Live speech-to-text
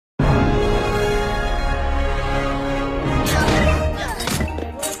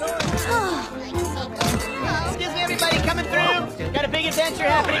big adventure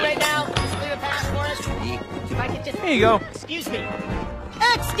happening right now. Just clear a path for us. If I could just... Here you go. Excuse me.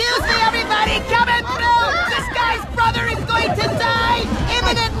 Excuse me, everybody! Coming through! This guy's brother is going to die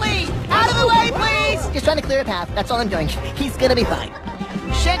imminently! Out of the way, please! Just trying to clear a path. That's all I'm doing. He's gonna be fine.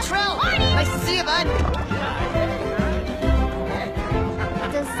 Chantrell! Nice to see you, bud.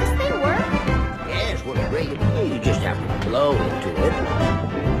 Does this thing work? Yes, works great. You just have to blow into it.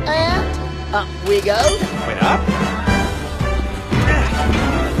 And up we go. Wait up.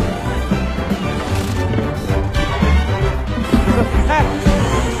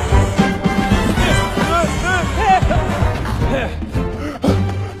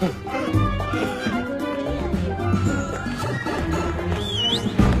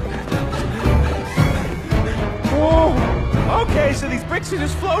 Okay, so these bricks are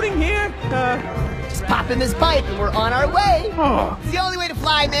just floating here? Just pop in this pipe and we're on our way. Oh. It's the only way to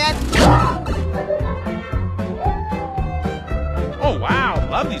fly, man. Oh, wow.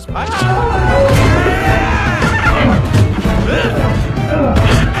 Love these pipes.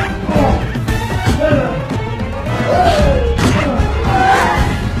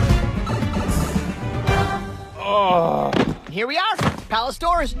 Here we are. Palace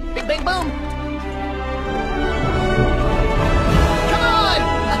doors. Big, big boom.